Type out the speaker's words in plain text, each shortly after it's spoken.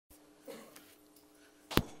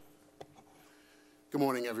Good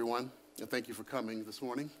morning, everyone, and thank you for coming this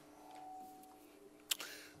morning.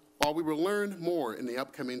 While we will learn more in the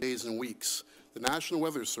upcoming days and weeks, the National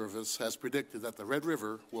Weather Service has predicted that the Red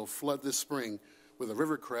River will flood this spring with a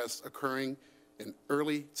river crest occurring in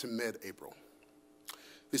early to mid-April.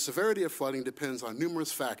 The severity of flooding depends on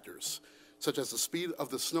numerous factors, such as the speed of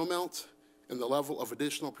the snowmelt and the level of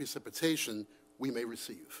additional precipitation we may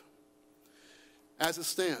receive. As it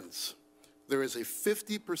stands, there is a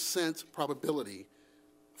 50% probability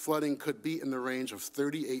flooding could be in the range of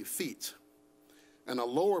 38 feet, and a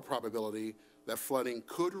lower probability that flooding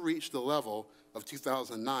could reach the level of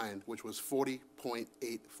 2009, which was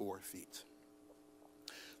 40.84 feet.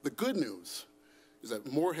 The good news is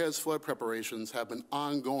that Moorhead's flood preparations have been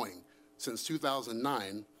ongoing since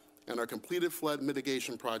 2009, and our completed flood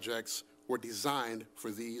mitigation projects were designed for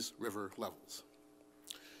these river levels.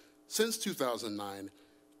 Since 2009,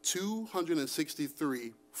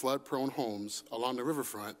 263 flood-prone homes along the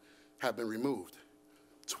riverfront have been removed.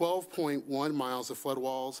 12.1 miles of flood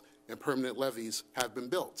walls and permanent levees have been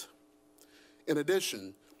built. In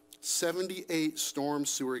addition, 78 storm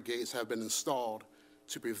sewer gates have been installed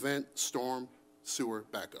to prevent storm sewer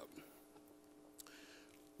backup.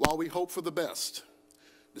 While we hope for the best,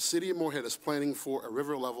 the city of Moorhead is planning for a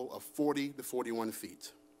river level of 40 to 41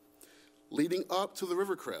 feet. Leading up to the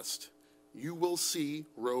river crest, you will see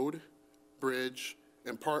road, bridge,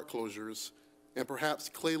 and park closures, and perhaps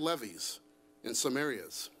clay levees in some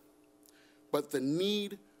areas. But the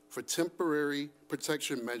need for temporary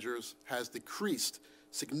protection measures has decreased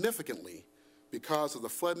significantly because of the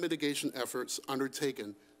flood mitigation efforts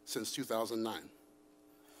undertaken since 2009.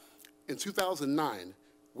 In 2009,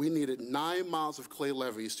 we needed 9 miles of clay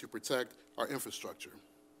levees to protect our infrastructure.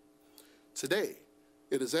 Today,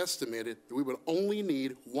 it is estimated that we would only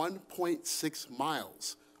need 1.6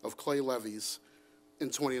 miles of clay levees in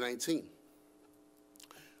 2019.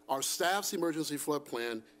 Our staff's emergency flood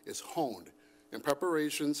plan is honed, and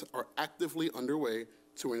preparations are actively underway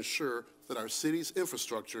to ensure that our city's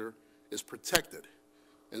infrastructure is protected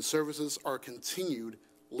and services are continued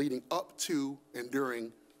leading up to and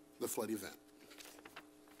during the flood event.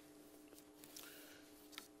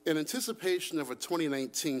 In anticipation of a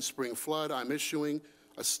 2019 spring flood, I'm issuing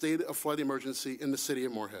a state of flood emergency in the city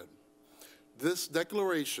of Moorhead. This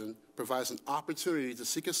declaration provides an opportunity to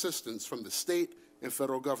seek assistance from the state and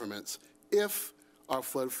federal governments if our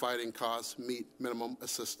flood fighting costs meet minimum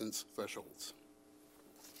assistance thresholds.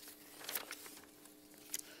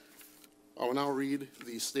 I will now read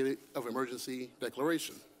the state of emergency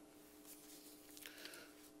declaration.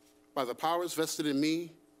 By the powers vested in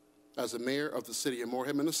me as the mayor of the city of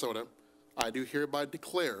Moorhead, Minnesota, I do hereby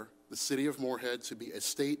declare the city of Moorhead to be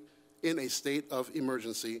in a state of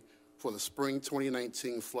emergency for the spring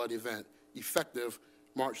 2019 flood event, effective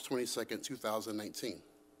March 22nd, 2019.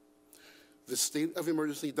 This state of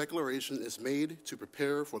emergency declaration is made to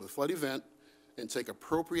prepare for the flood event and take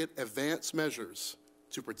appropriate advance measures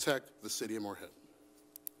to protect the city of Moorhead.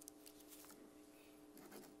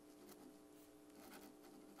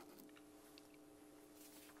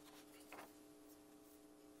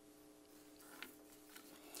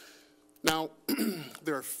 Now,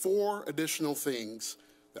 there are 4 additional things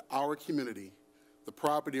that our community, the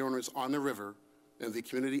property owners on the river, and the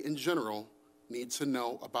community in general need to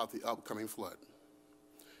know about the upcoming flood.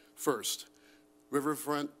 First,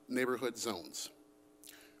 riverfront neighborhood zones.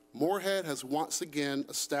 Moorhead has once again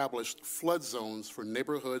established flood zones for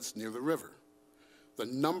neighborhoods near the river. The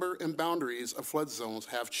number and boundaries of flood zones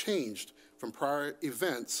have changed from prior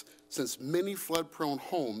events since many flood-prone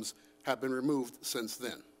homes have been removed since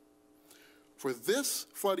then. For this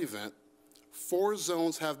flood event, 4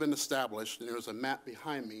 zones have been established, and there's a map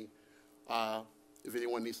behind me, if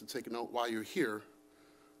anyone needs to take a note while you're here,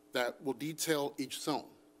 that will detail each zone.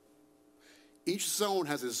 Each zone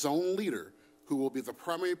has a zone leader who will be the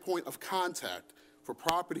primary point of contact for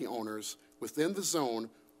property owners within the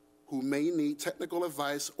zone who may need technical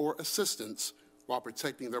advice or assistance while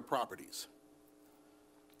protecting their properties.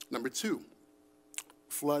 Number 2,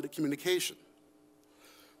 flood communication.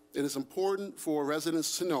 It is important for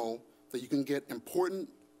residents to know that you can get important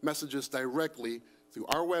messages directly through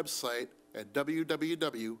our website at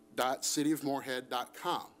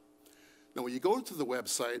www.cityofmoorhead.com. Now, when you go to the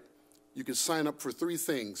website, you can sign up for 3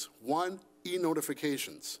 things. 1,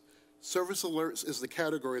 e-notifications. Service alerts is the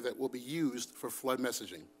category that will be used for flood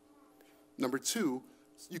messaging. Number 2,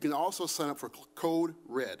 you can also sign up for Code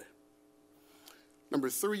Red. Number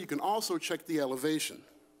 3, you can also check the elevation.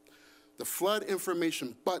 The flood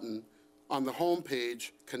information button on the home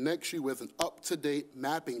page connects you with an up-to-date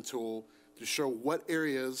mapping tool to show what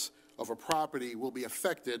areas of a property will be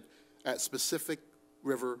affected at specific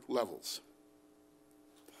river levels.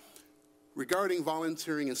 Regarding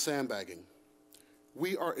volunteering and sandbagging,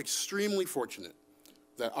 we are extremely fortunate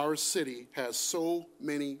that our city has so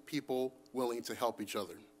many people willing to help each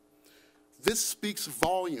other. This speaks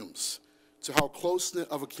volumes to how close-knit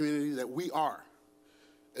of a community that we are,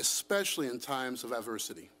 especially in times of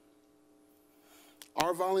adversity.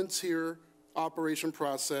 Our volunteer operation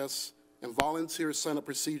process and volunteer sign-up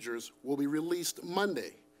procedures will be released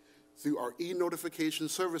Monday through our e-notification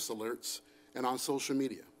service alerts and on social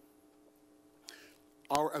media.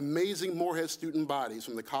 Our amazing Moorhead student bodies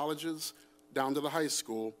from the colleges down to the high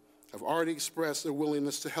school have already expressed their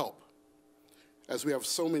willingness to help, as we have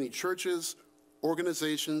so many churches,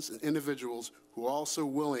 organizations, and individuals who are also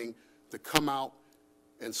willing to come out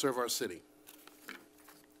and serve our city.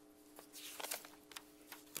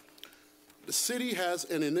 The city has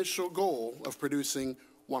an initial goal of producing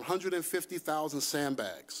 150,000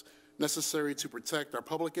 sandbags necessary to protect our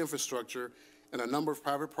public infrastructure and a number of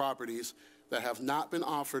private properties that have not been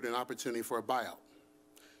offered an opportunity for a buyout.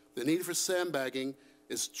 The need for sandbagging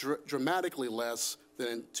is dramatically less than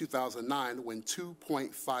in 2009, when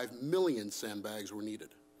 2.5 million sandbags were needed.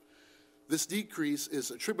 This decrease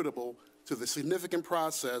is attributable to the significant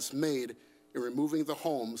process made in removing the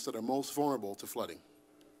homes that are most vulnerable to flooding.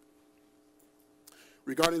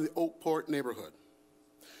 Regarding the Oakport neighborhood,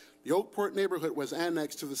 the Oakport neighborhood was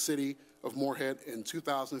annexed to the city of Moorhead in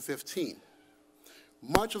 2015.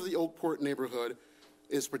 Much of the Oakport neighborhood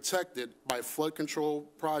is protected by a flood control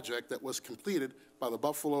project that was completed by the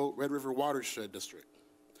Buffalo Red River Watershed District.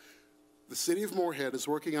 The city of Moorhead is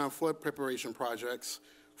working on flood preparation projects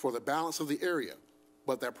for the balance of the area,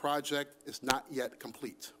 but that project is not yet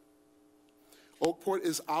complete. Oakport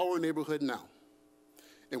is our neighborhood now,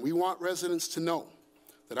 and we want residents to know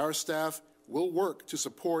that our staff will work to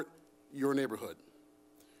support your neighborhood.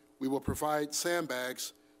 We will provide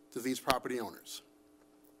sandbags to these property owners.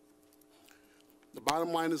 The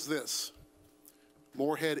bottom line is this: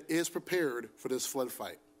 Moorhead is prepared for this flood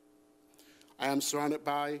fight. I am surrounded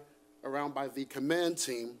around by the command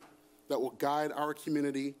team that will guide our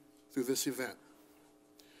community through this event.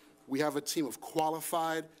 We have a team of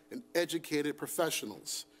qualified and educated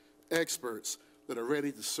professionals, experts that are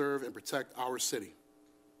ready to serve and protect our city.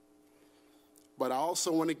 But I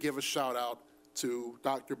also want to give a shout out to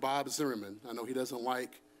Dr. Bob Zimmerman. I know he doesn't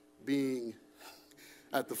like being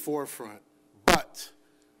at the forefront, but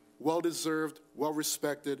well-deserved,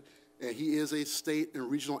 well-respected, and he is a state and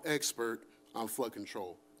regional expert on flood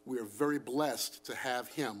control. We are very blessed to have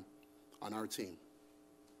him on our team.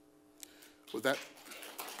 With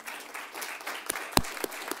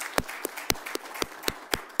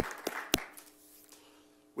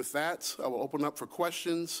that, I will open up for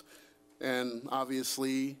questions, and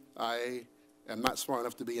obviously I am not smart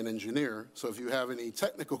enough to be an engineer, so if you have any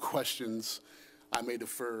technical questions, I may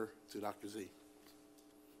defer to Dr. Z.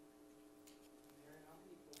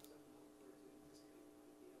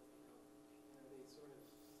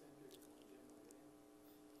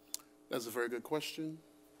 That's a very good question.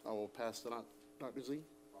 I will pass that on, Dr. Z.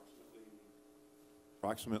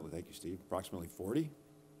 Approximately, thank you, Steve. Approximately 40.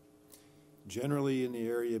 Generally in the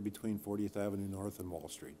area between 40th Avenue North and Wall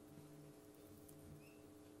Street.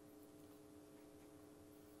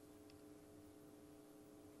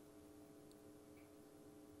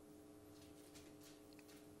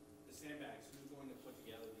 The sandbags, who's going to put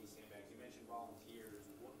together these sandbags? You mentioned volunteers.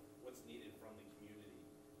 What's needed from the community?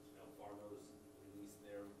 You know, Fargo's released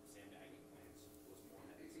their sandbagging plans. What's more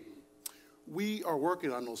ahead? We are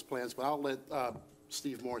working on those plans, but I'll let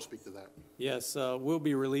Steve Moore speak to that. Yes, we'll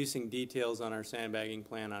be releasing details on our sandbagging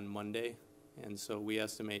plan on Monday, and so we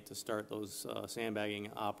estimate to start those sandbagging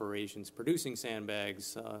operations, producing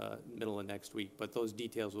sandbags, middle of next week. But those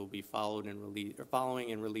details will be following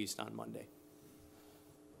and released on Monday.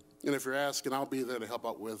 And if you're asking, I'll be there to help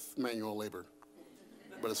out with manual labor.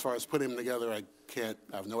 But as far as putting them together, I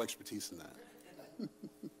have no expertise in that.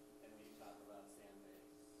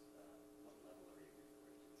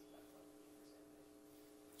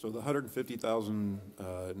 So the 150,000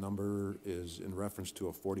 number is in reference to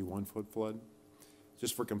a 41-foot flood.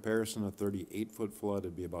 Just for comparison, a 38-foot flood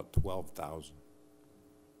would be about 12,000.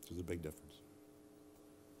 So there's a big difference.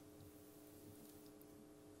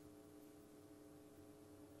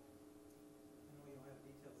 I know you don't have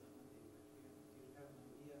details on Monday, but do you have an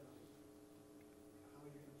idea of how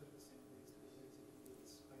you're going to put the sandbags together? Is it going to be the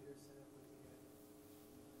spider setup with you guys?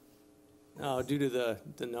 No, due to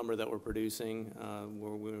the number that we're producing,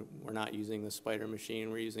 we're not using the spider machine.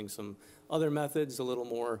 We're using some other methods, a little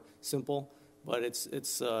more simple, but it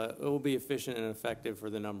will be efficient and effective for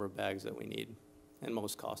the number of bags that we need, and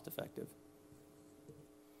most cost effective. I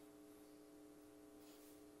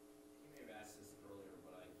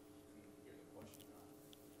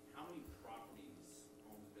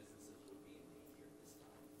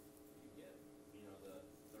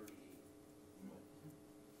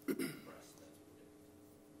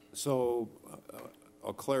So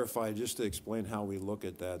I'll clarify just to explain how we look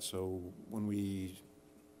at that. So when we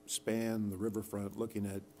span the riverfront looking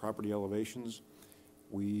at property elevations,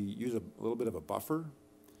 we use a little bit of a buffer,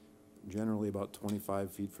 generally about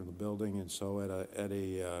 25 feet from the building. And so at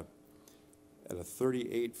a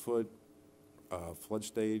 38-foot flood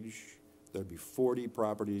stage, there'd be 40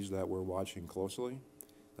 properties that we're watching closely.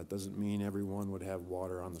 That doesn't mean everyone would have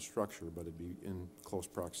water on the structure, but it'd be in close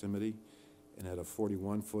proximity. And at a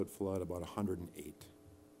 41-foot flood, about 108.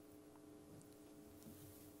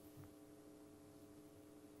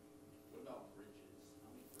 What about bridges? How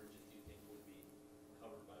many bridges do you think would be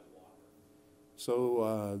covered by water?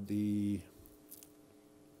 So the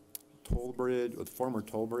toll bridge, the former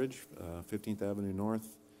toll bridge, 15th Avenue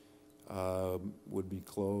North, would be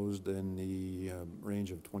closed in the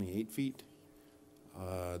range of 28 feet.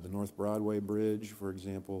 The North Broadway Bridge, for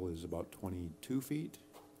example, is about 22 feet.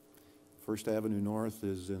 First Avenue North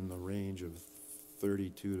is in the range of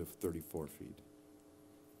 32 to 34 feet.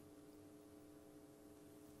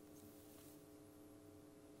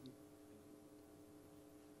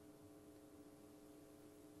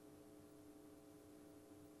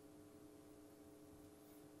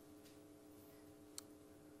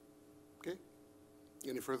 Okay.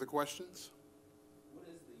 Any further questions? What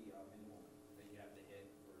is the minimum that you have to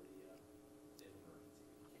hit for the emergency reimbursement?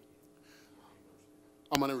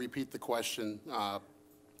 I'm going to repeat the question.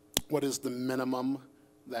 What is the minimum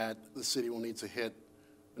that the city will need to hit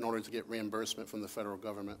in order to get reimbursement from the federal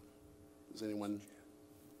government? Does anyone?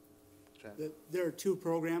 Chad? There are two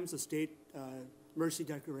programs, the state emergency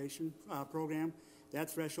declaration program. That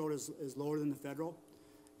threshold is lower than the federal,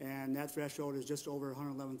 and that threshold is just over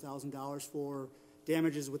 $111,000 for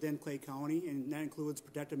damages within Clay County, and that includes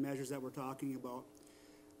protective measures that we're talking about.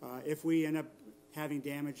 If we end up having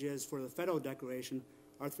damages for the federal declaration,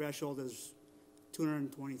 our threshold is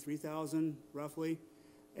 $223,000 roughly,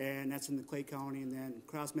 and that's in the Clay County. And then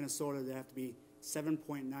across Minnesota, there have to be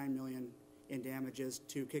 $7.9 million in damages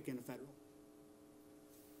to kick in the federal.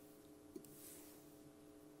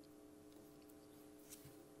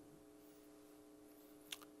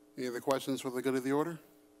 Any other questions for the good of the order?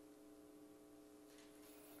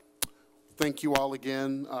 Thank you all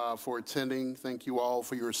again for attending. Thank you all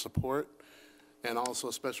for your support. And also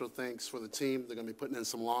a special thanks for the team. They're going to be putting in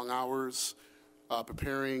some long hours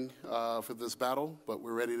preparing for this battle, but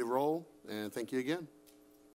we're ready to roll. And thank you again.